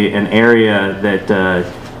have an area that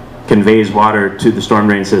conveys water to the storm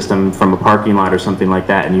drain system from a parking lot or something like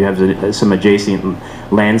that, and you have some adjacent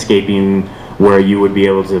landscaping where you would be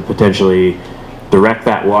able to potentially direct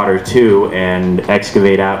that water to and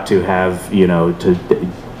excavate out to have, to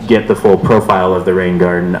get the full profile of the rain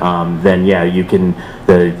garden, then yeah, you can,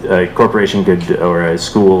 a corporation could, or a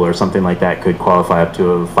school or something like that could qualify up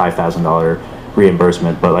to a $5,000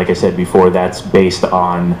 reimbursement. But like I said before, that's based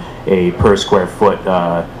on a per square foot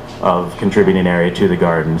of contributing area to the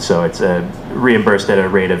garden. So it's reimbursed at a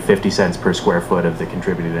rate of 50 cents per square foot of the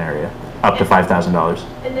contributed area, up to $5,000.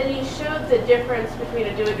 And then you showed the difference between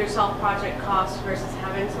a do-it-yourself project cost versus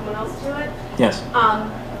having someone else do it. Yes.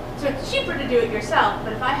 So it's cheaper to do it yourself,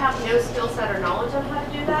 but if I have no skill set or knowledge on how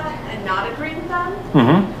to do that and not agree with them,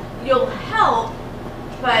 you'll help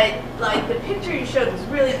but like the picture you showed was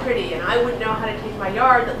really pretty, and I wouldn't know how to take my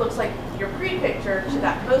yard that looks like your pre-picture to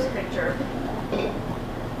that post-picture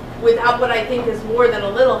without what I think is more than a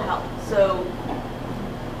little help. So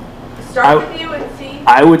start with you and see.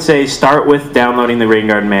 I would say start with downloading the rain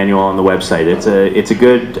garden manual on the website. It's a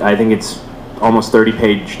good, I think it's almost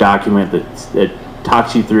 30-page document that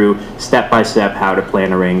talks you through step by step how to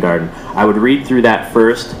plant a rain garden. I would read through that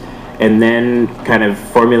first and then kind of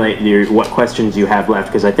formulate what questions you have left,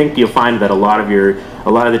 because I think you'll find that a lot of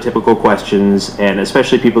the typical questions, and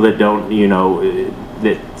especially people that don't,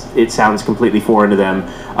 that it sounds completely foreign to them,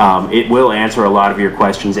 it will answer a lot of your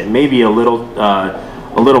questions. It may be a little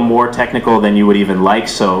more technical than you would even like,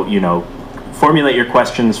 so formulate your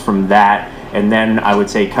questions from that, and then I would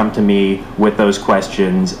say come to me with those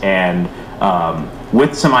questions and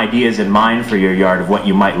with some ideas in mind for your yard of what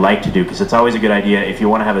you might like to do, because it's always a good idea if you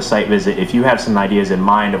want to have a site visit. If you have some ideas in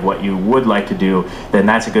mind of what you would like to do, then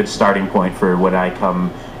that's a good starting point for when I come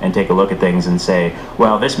and take a look at things and say,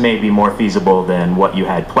 well, this may be more feasible than what you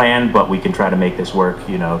had planned, but we can try to make this work,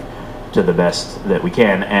 to the best that we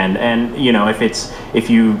can. And if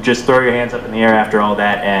you just throw your hands up in the air after all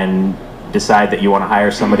that and decide that you want to hire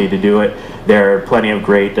somebody to do it, there are plenty of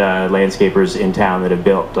great landscapers in town that have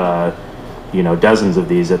built dozens of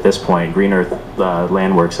these at this point. Green Earth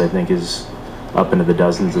Landworks, I think, is up into the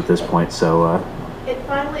dozens at this point. So. And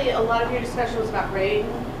finally, a lot of your discussion was about rain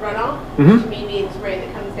runoff, Mm-hmm. which to me means rain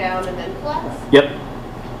that comes down and then collects. Yep.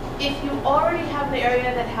 If you already have an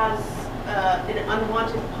area that has an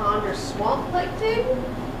unwanted pond or swamp collecting,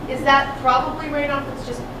 is that probably runoff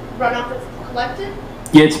that's collected?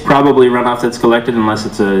 Yeah, it's probably runoff that's collected, unless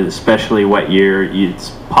it's a especially wet year.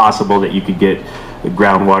 It's possible that you could get the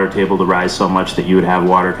groundwater table to rise so much that you would have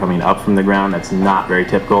water coming up from the ground. That's not very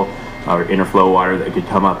typical, or interflow water that could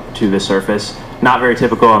come up to the surface. Not very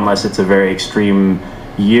typical unless it's a very extreme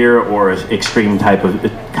year or extreme type of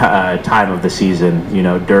time of the season,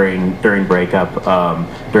 during breakup,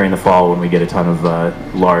 during the fall when we get a ton of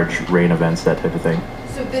large rain events, that type of thing.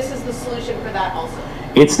 So this is the solution for that also?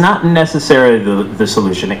 It's not necessarily the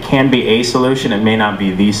solution. It can be a solution. It may not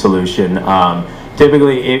be the solution.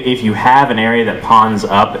 Typically, if you have an area that ponds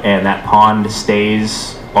up and that pond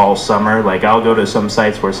stays all summer, like I'll go to some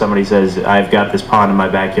sites where somebody says, I've got this pond in my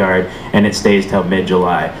backyard and it stays till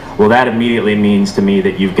mid-July. Well, that immediately means to me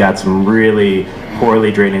that you've got some really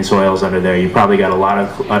poorly draining soils under there. You've probably got a lot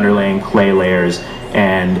of underlying clay layers,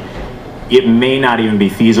 and it may not even be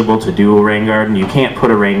feasible to do a rain garden. You can't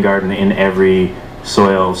put a rain garden in every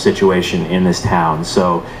soil situation in this town.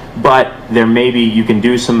 So, but you can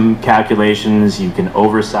do some calculations, you can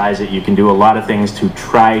oversize it, you can do a lot of things to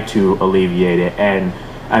try to alleviate it. And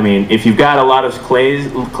I mean, if you've got a lot of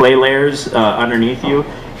clay layers underneath you,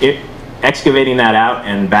 excavating that out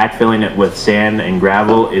and backfilling it with sand and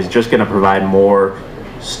gravel is just going to provide more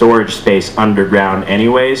storage space underground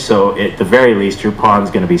anyway. So at the very least, your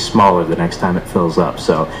pond's going to be smaller the next time it fills up.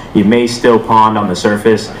 So you may still pond on the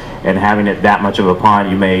surface, and having it that much of a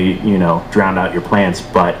pond, you may, drown out your plants,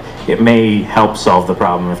 but it may help solve the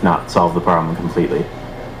problem, if not solve the problem completely.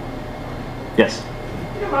 Yes?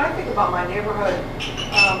 When I think about my neighborhood,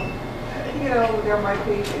 there might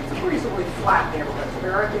be, it's a reasonably flat neighborhood, so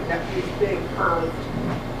there aren't these big curved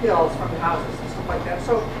hills from the houses and stuff like that.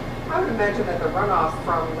 So I would imagine that the runoff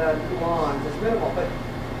from the lawns is minimal, but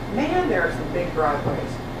man, there are some big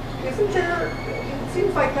driveways. Isn't there, it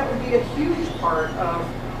seems like that would be a huge part of,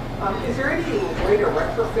 is there any way to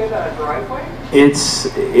retrofit a driveway?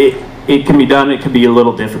 It can be done. It can be a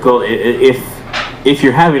little difficult. If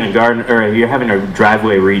you're having a garden, or if you're having a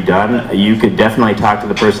driveway redone, you could definitely talk to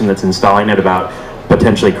the person that's installing it about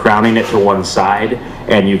potentially crowning it to one side,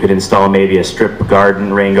 and you could install maybe a strip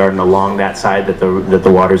rain garden along that side that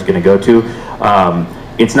the water's going to go to.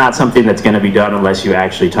 It's not something that's going to be done unless you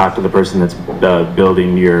actually talk to the person that's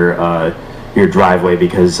building your driveway,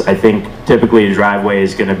 because I think typically a driveway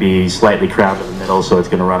is going to be slightly crowned in the middle, so it's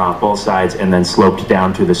going to run off both sides, and then sloped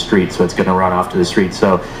down to the street, so it's going to run off to the street.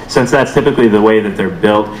 So since that's typically the way that they're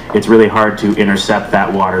built, it's really hard to intercept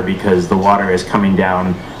that water, because the water is coming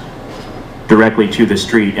down directly to the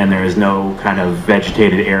street, and there is no kind of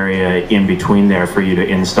vegetated area in between there for you to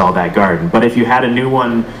install that garden. But if you had a new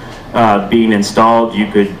one being installed,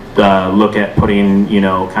 you could look at putting,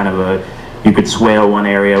 you could swale one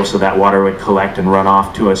area so that water would collect and run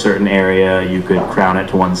off to a certain area. You could crown it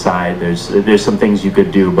to one side. There's some things you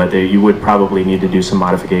could do, but you would probably need to do some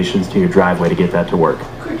modifications to your driveway to get that to work.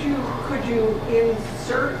 Could you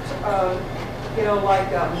insert,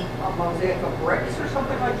 like a mosaic of bricks or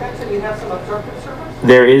something like that, so you have some absorptive surface?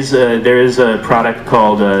 There is a product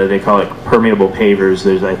called they call it permeable pavers.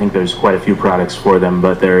 I think there's quite a few products for them,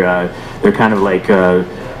 but they're kind of like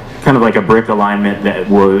a brick alignment that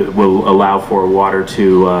will allow for water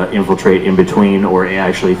to infiltrate in between or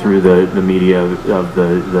actually through the media of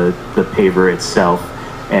the paver itself.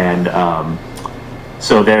 And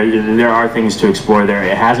so there are things to explore there.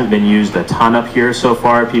 It hasn't been used a ton up here so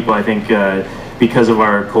far. People, I think, because of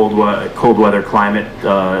our cold weather climate,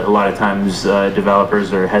 a lot of times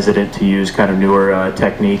developers are hesitant to use kind of newer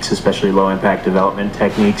techniques, especially low impact development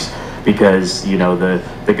techniques, because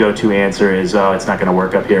the go-to answer is, oh, it's not going to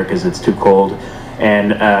work up here because it's too cold.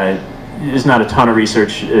 And there's not a ton of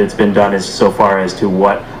research that's been done so far as to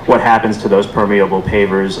what happens to those permeable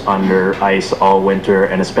pavers under ice all winter,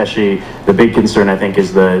 and especially the big concern I think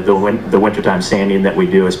is the wintertime sanding that we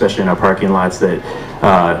do, especially in our parking lots. That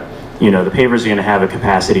the pavers are going to have a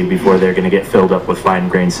capacity before they're going to get filled up with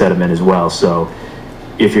fine-grained sediment as well. So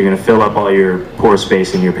if you're going to fill up all your pore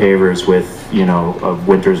space in your pavers with a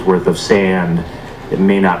winter's worth of sand, it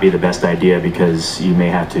may not be the best idea because you may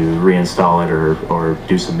have to reinstall it or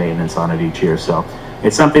do some maintenance on it each year. So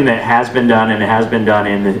it's something that has been done, and it has been done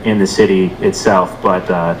in the city itself, but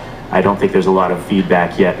I don't think there's a lot of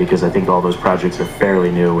feedback yet because I think all those projects are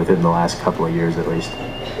fairly new within the last couple of years at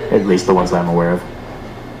least the ones I'm aware of.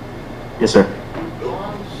 Yes, sir. Do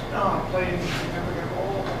ponds play any significant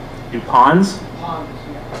role? Do ponds? Ponds,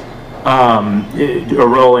 yeah. A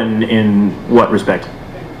role in what respect? In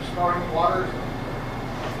storing water,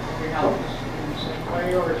 greenhouses in the same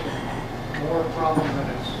way, or is it more a problem than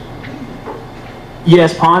it's?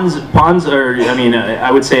 Yes, ponds are,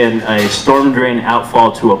 I would say a storm drain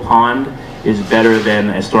outfall to a pond is better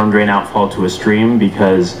than a storm drain outfall to a stream,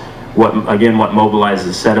 because what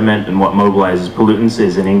mobilizes sediment and what mobilizes pollutants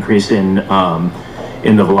is an increase in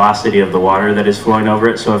the velocity of the water that is flowing over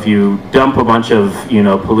it. So if you dump a bunch of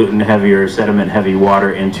pollutant heavy or sediment heavy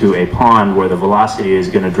water into a pond where the velocity is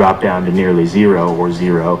going to drop down to nearly zero,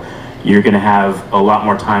 you're going to have a lot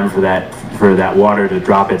more time for that water to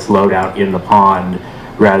drop its load out in the pond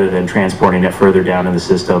rather than transporting it further down in the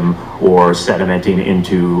system or sedimenting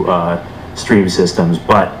into stream systems.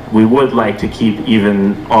 But we would like to keep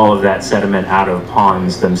even all of that sediment out of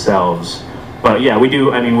ponds themselves. But yeah, we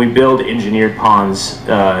do. We build engineered ponds,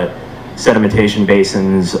 sedimentation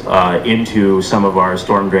basins into some of our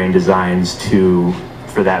storm drain designs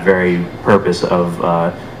for that very purpose of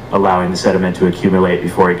allowing the sediment to accumulate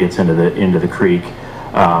before it gets into the creek.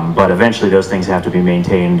 But eventually those things have to be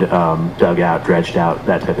maintained, dug out, dredged out,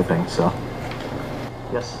 that type of thing. So,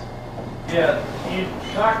 yes. Yeah, you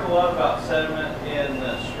talked a lot about sediment in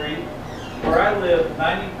the street. Where I live,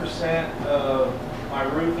 90% of my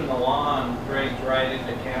roof and the lawn drains right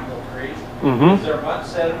into Campbell Creek. Mm-hmm. Is there much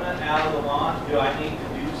sediment out of the lawn? Do I need to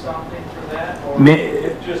do something for that? Or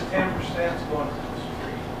if just 10% is going to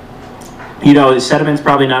the street? Sediment's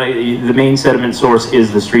probably not the main sediment source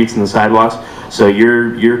is the streets and the sidewalks. So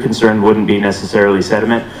your concern wouldn't be necessarily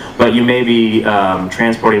sediment, but you may be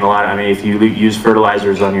transporting a lot. If you use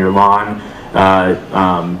fertilizers on your lawn,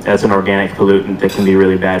 that's an organic pollutant that can be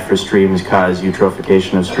really bad for streams, cause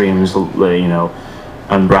eutrophication of streams,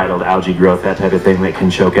 unbridled algae growth, that type of thing that can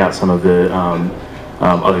choke out some of the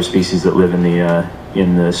other species that live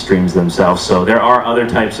in the streams themselves. So there are other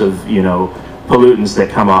types of pollutants that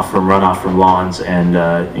come off from runoff from lawns and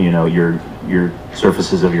your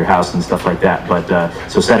surfaces of your house and stuff like that. But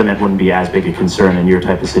so sediment wouldn't be as big a concern in your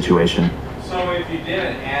type of situation. So if you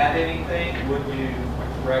didn't add anything, would you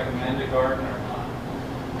recommend a garden or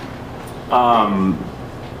not?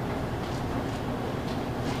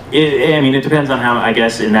 It depends on how. I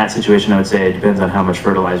guess in that situation, I would say it depends on how much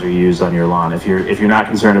fertilizer you use on your lawn. If you're not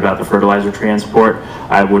concerned about the fertilizer transport,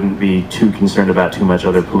 I wouldn't be too concerned about too much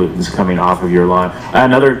other pollutants coming off of your lawn.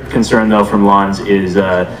 Another concern, though, from lawns is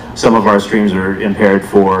some of our streams are impaired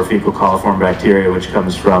for fecal coliform bacteria, which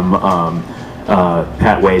comes from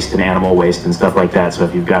pet waste and animal waste and stuff like that. So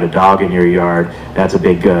if you've got a dog in your yard, that's a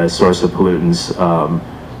big source of pollutants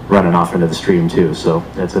running off into the stream too. So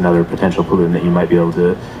that's another potential pollutant that you might be able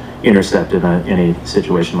to intercept in a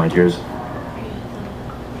situation like yours.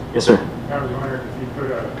 Yes, sir. I was wondering if you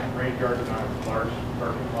put a rain garden on a large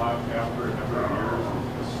parking lot after a number of years,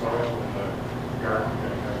 is the soil in the garden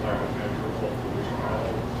going to have a measurable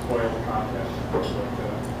soil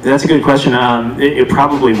content? That's a good question. It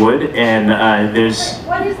probably would, and there's.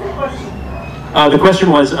 What is the question? The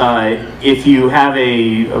question was, if you have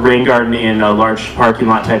a rain garden in a large parking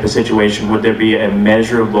lot type of situation, would there be a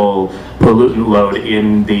measurable pollutant load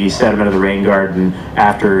in the sediment of the rain garden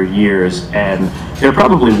after years, and there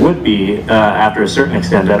probably would be after a certain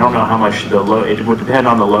extent. I don't know how much the load, it would depend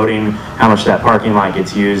on the loading, how much that parking lot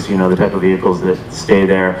gets used, you know, the type of vehicles that stay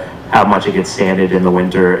there, how much it gets sanded in the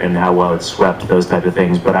winter, and how well it's swept, those type of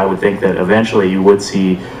things. But I would think that eventually you would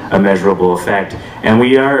see a measurable effect. And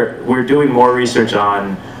we're doing more research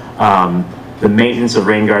on the maintenance of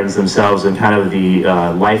rain gardens themselves and kind of the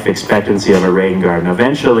life expectancy of a rain garden.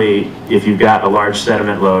 Eventually, if you've got a large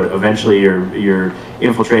sediment load, eventually your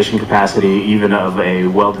infiltration capacity, even of a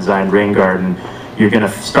well-designed rain garden, you're going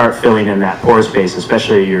to start filling in that pore space,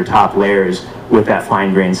 especially your top layers, with that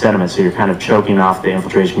fine-grained sediment. So you're kind of choking off the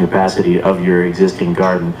infiltration capacity of your existing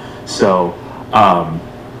garden. So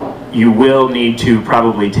you will need to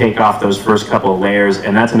probably take off those first couple of layers,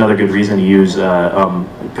 and that's another good reason to use a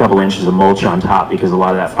couple inches of mulch on top, because a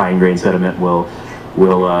lot of that fine-grained sediment will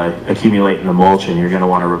accumulate in the mulch, and you're going to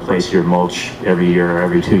want to replace your mulch every year or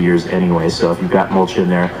every 2 years anyway. So if you've got mulch in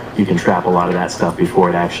there, you can trap a lot of that stuff before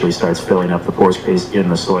it actually starts filling up the pore space in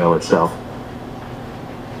the soil itself.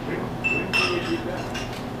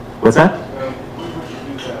 What's that?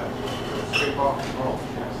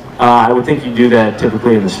 I would think you do that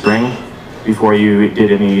typically in the spring before you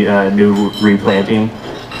did any new replanting.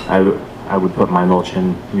 I would put my mulch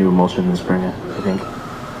in, new mulch in the spring, I think.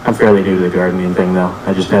 I'm fairly new to the gardening thing though.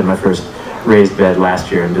 I just had my first raised bed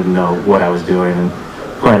last year and didn't know what I was doing, and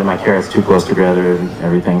planted my carrots too close together and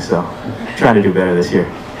everything, so trying to do better this year.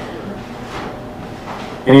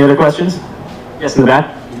 Any other questions? Yes, in the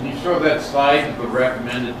back? Can you show that slide of the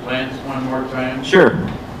recommended plants one more time? Sure.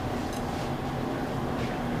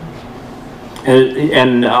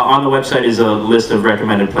 And on the website is a list of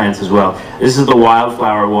recommended plants as well. This is the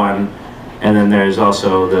wildflower one, and then there's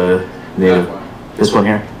also the native, this one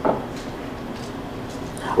here.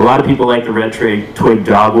 A lot of people like the red twig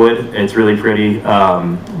dogwood. It's really pretty,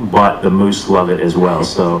 but the moose love it as well.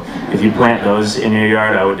 So if you plant those in your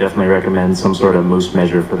yard, I would definitely recommend some sort of moose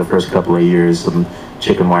measure for the first couple of years, some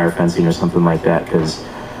chicken wire fencing or something like that, because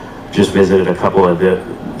just visited a couple of the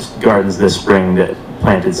gardens this spring that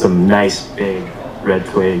planted some nice big red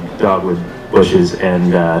twig dogwood bushes,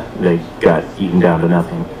 and they got eaten down to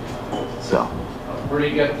nothing. So. Where do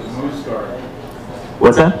you get the moose garden?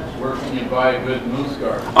 What's that? Where can you buy a good moose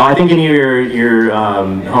garden? Oh, I think any of your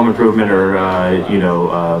home improvement or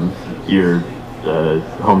your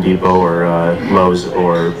Home Depot or Lowe's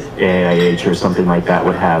or AIH or something like that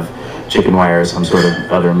would have chicken wire or some sort of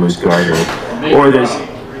other moose guard, or there's.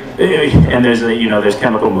 And there's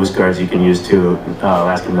chemical moose guards you can use too.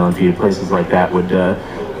 Alaska Mill and Feed, places like that would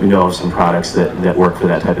we know of some products that work for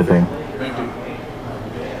that type of thing. Thank you.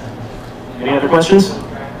 Any other questions?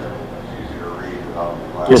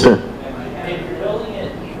 Yes, sir. If you're building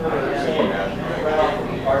it for runoff from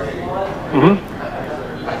the parking lot, you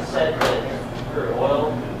said that for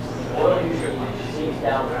oil usually seeps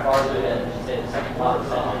down farther than it's not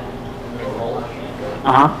sediment or mulch.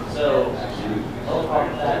 So one part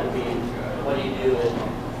of that would be, what do you do if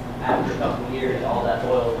after a couple of years all that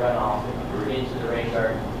oil run off into the rain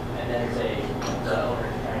garden, and then say the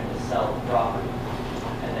owner's trying to sell the property,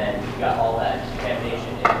 and then you got all that contamination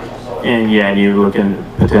in the soil. And yeah, and you look in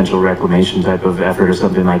potential reclamation type of effort or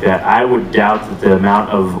something like that. I would doubt that the amount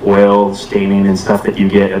of oil staining and stuff that you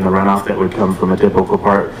get in the runoff that would come from a typical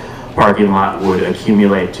parking lot would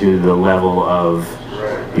accumulate to the level of,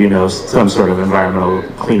 some sort of environmental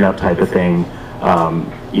cleanup type of thing.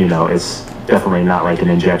 It's definitely not like an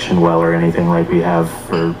injection well or anything like we have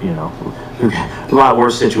for, a lot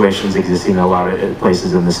worse situations existing in a lot of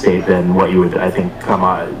places in the state than what you would, I think, come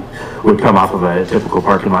off of a typical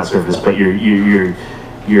parking lot surface. But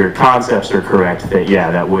your concepts are correct that, yeah,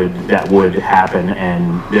 that would happen,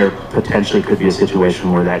 and there potentially could be a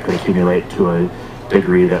situation where that could accumulate to a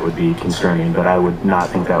degree that would be concerning, but I would not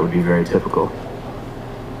think that would be very typical.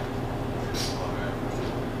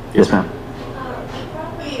 Yes, ma'am.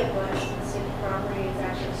 Property of the city property is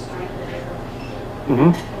actually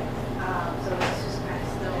strengthened. So it's just kind of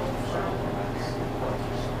still from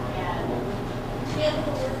and be able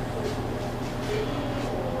to work with city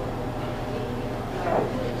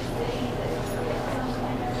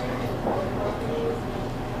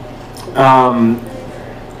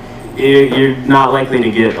You're not likely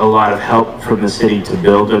to get a lot of help from the city to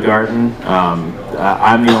build a garden.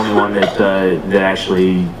 I'm the only one that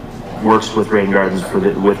actually works with rain gardens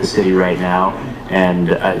with the city right now, and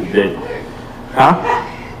Well,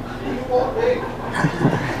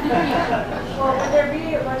 would there be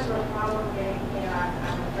much of a problem getting,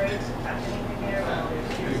 I'm afraid to touch anything there, but there's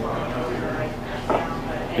too long over right down,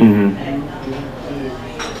 but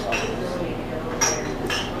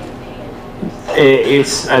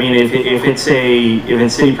I mean, if it's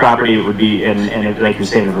city property, it would be, and like you're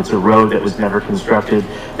saying, if it's a road that was never constructed,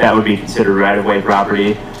 that would be considered right-of-way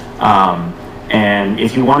property. And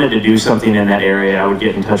if you wanted to do something in that area, I would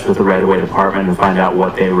get in touch with the right-of-way department and find out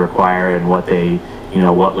what they require and what they,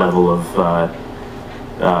 what level of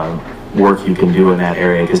work you can do in that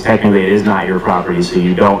area. Because technically, it is not your property, so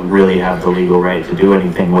you don't really have the legal right to do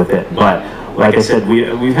anything with it. But like I said,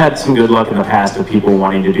 we've had some good luck in the past of people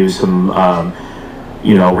wanting to do some,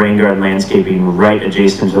 rain garden landscaping right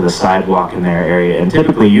adjacent to the sidewalk in their area. And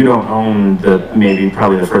typically, you don't own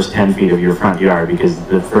probably the first 10 feet of your front yard, because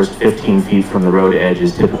the first 15 feet from the road edge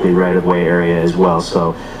is typically right-of-way area as well.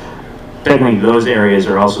 So technically, those areas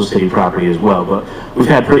are also city property as well. But we've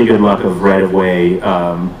had pretty good luck of right-of-way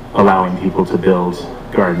allowing people to build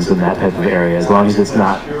gardens in that type of area, as long as it's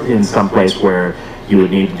not in some place where you would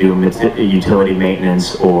need to do utility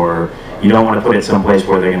maintenance, or you don't want to put it someplace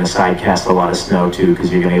where they're going to side cast a lot of snow too,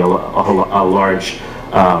 because you're going to get a large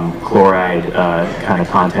chloride kind of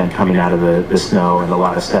content coming out of the snow, and a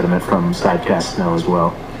lot of sediment from side cast snow as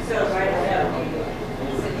well.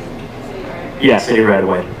 Yeah, city right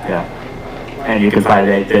away. Yeah, and you can find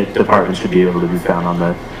the department should be able to be found on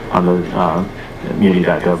the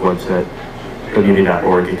muni.gov website, or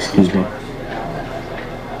muni.org, excuse me.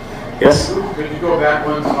 Yes? Could you go back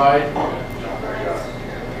one slide?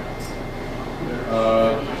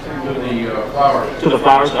 To the flowers. To the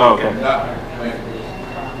flowers? Oh, okay. Yeah.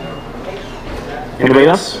 Anybody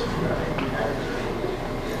else?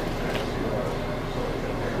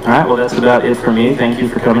 All right, well, that's about it for me. Thank you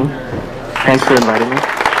for coming. Thanks for inviting me.